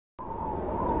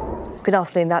Good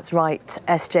afternoon, that's right,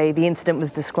 SJ. The incident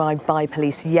was described by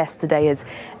police yesterday as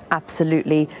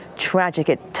absolutely tragic.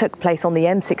 It took place on the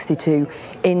M62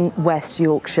 in West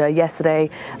Yorkshire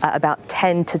yesterday about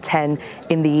 10 to 10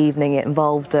 in the evening. It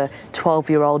involved a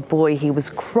 12-year-old boy. He was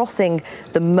crossing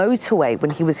the motorway when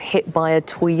he was hit by a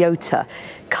Toyota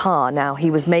car. Now,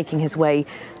 he was making his way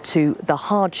to the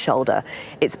hard shoulder.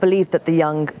 It's believed that the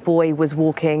young boy was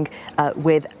walking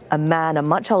with a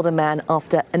much older man,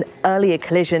 after an earlier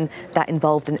collision that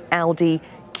involved an Audi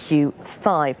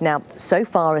Q5. Now, so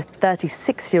far, a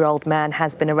 36-year-old man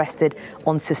has been arrested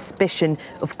on suspicion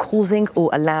of causing or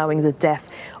allowing the death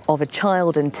of a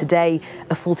child, and today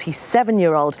a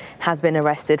 47-year-old has been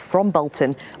arrested from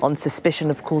Bolton on suspicion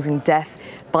of causing death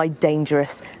by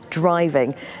dangerous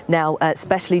driving. Now,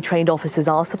 specially trained officers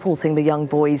are supporting the young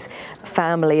boy's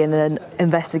family, and an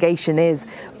investigation is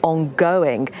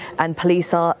ongoing, and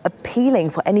police are appealing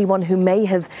for anyone who may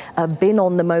have been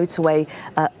on the motorway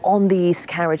on the east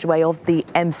carriageway of the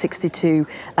M62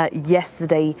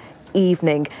 yesterday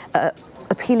evening,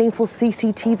 appealing for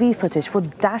CCTV footage, for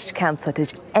dash cam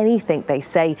footage, anything, they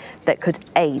say, that could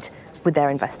aid with their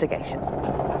investigation.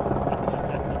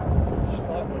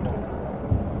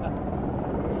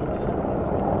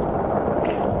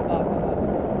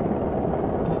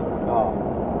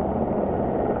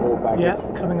 Yeah,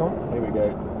 coming on. Here we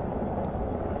go.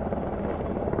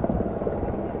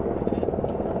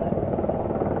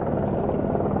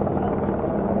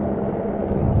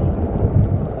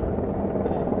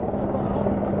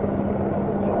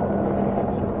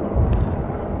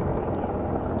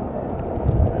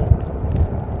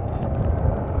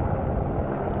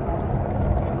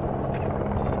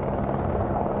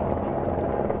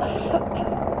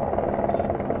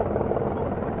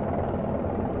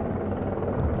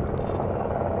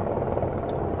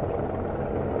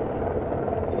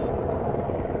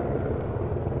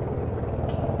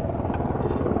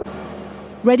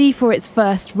 Ready for its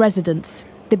first residents,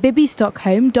 the Bibby Stock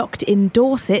home, docked in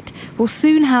Dorset, will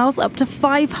soon house up to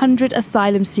 500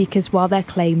 asylum seekers while their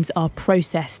claims are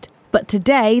processed. But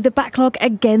today, the backlog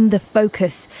again the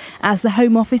focus, as the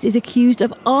Home Office is accused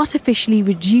of artificially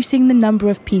reducing the number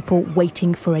of people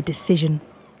waiting for a decision.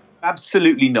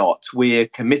 Absolutely not. We're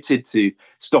committed to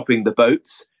stopping the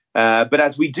boats. But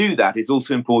as we do that, it's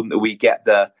also important that we get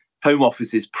the Home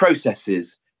Office's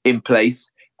processes in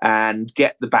place and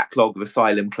get the backlog of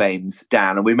asylum claims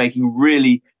down. And we're making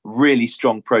really, really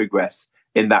strong progress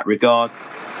in that regard.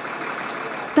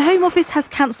 The Home Office has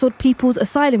cancelled people's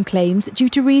asylum claims due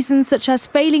to reasons such as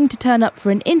failing to turn up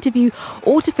for an interview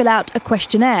or to fill out a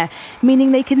questionnaire,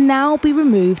 meaning they can now be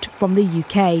removed from the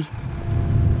UK.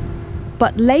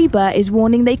 But Labour is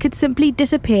warning they could simply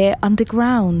disappear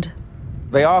underground.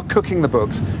 They are cooking the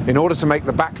books in order to make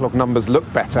the backlog numbers look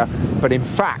better, but in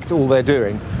fact all they're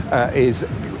doing is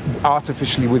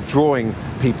artificially withdrawing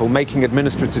people, making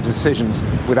administrative decisions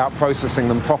without processing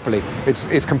them properly.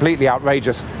 It's completely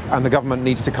outrageous, and the government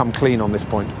needs to come clean on this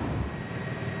point.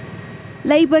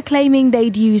 Labour claiming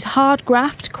they'd use hard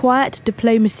graft, quiet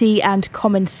diplomacy and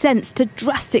common sense to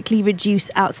drastically reduce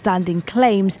outstanding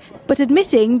claims, but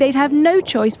admitting they'd have no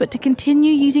choice but to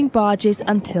continue using barges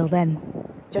until then.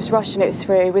 Just rushing it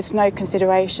through with no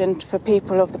consideration for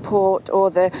people of the port or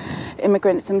the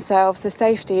immigrants themselves, the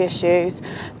safety issues.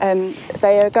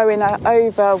 They are going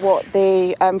over what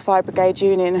the Fire Brigade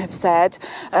Union have said.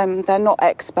 They're not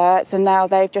experts, and now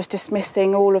they're just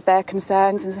dismissing all of their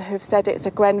concerns and have said it's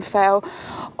a Grenfell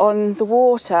on the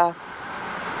water.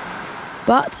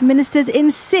 But ministers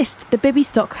insist the Bibby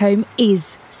Stock home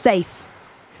is safe.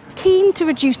 Keen to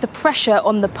reduce the pressure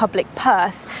on the public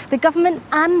purse, the government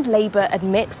and Labour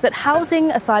admit that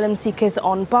housing asylum seekers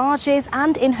on barges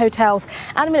and in hotels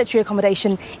and military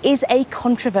accommodation is a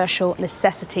controversial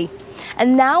necessity.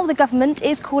 And now the government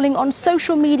is calling on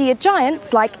social media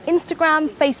giants like Instagram,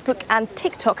 Facebook and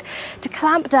TikTok to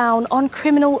clamp down on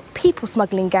criminal people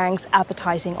smuggling gangs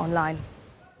advertising online.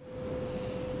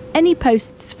 Any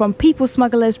posts from people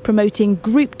smugglers promoting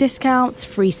group discounts,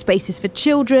 free spaces for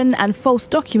children and false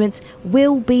documents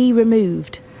will be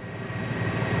removed.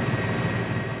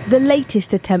 The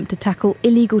latest attempt to tackle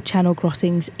illegal channel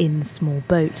crossings in small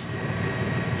boats.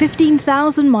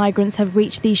 15,000 migrants have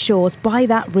reached these shores by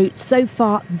that route so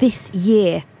far this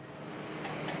year.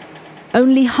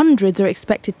 Only hundreds are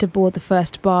expected to board the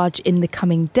first barge in the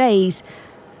coming days.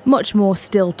 Much more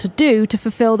still to do to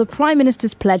fulfil the Prime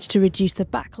Minister's pledge to reduce the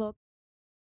backlog.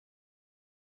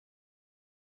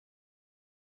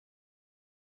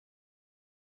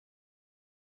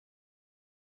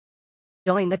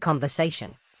 Join the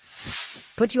conversation.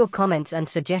 Put your comments and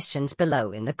suggestions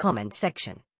below in the comment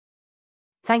section.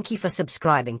 Thank you for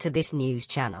subscribing to this news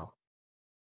channel.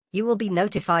 You will be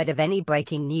notified of any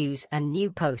breaking news and new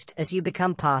post as you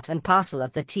become part and parcel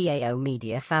of the TAO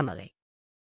Media family.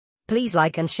 Please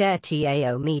like and share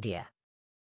TAO Media.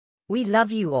 We love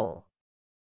you all.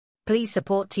 Please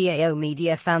support TAO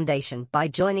Media Foundation by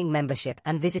joining membership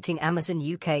and visiting Amazon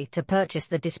UK to purchase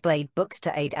the displayed books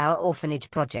to aid our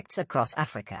orphanage projects across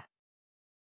Africa.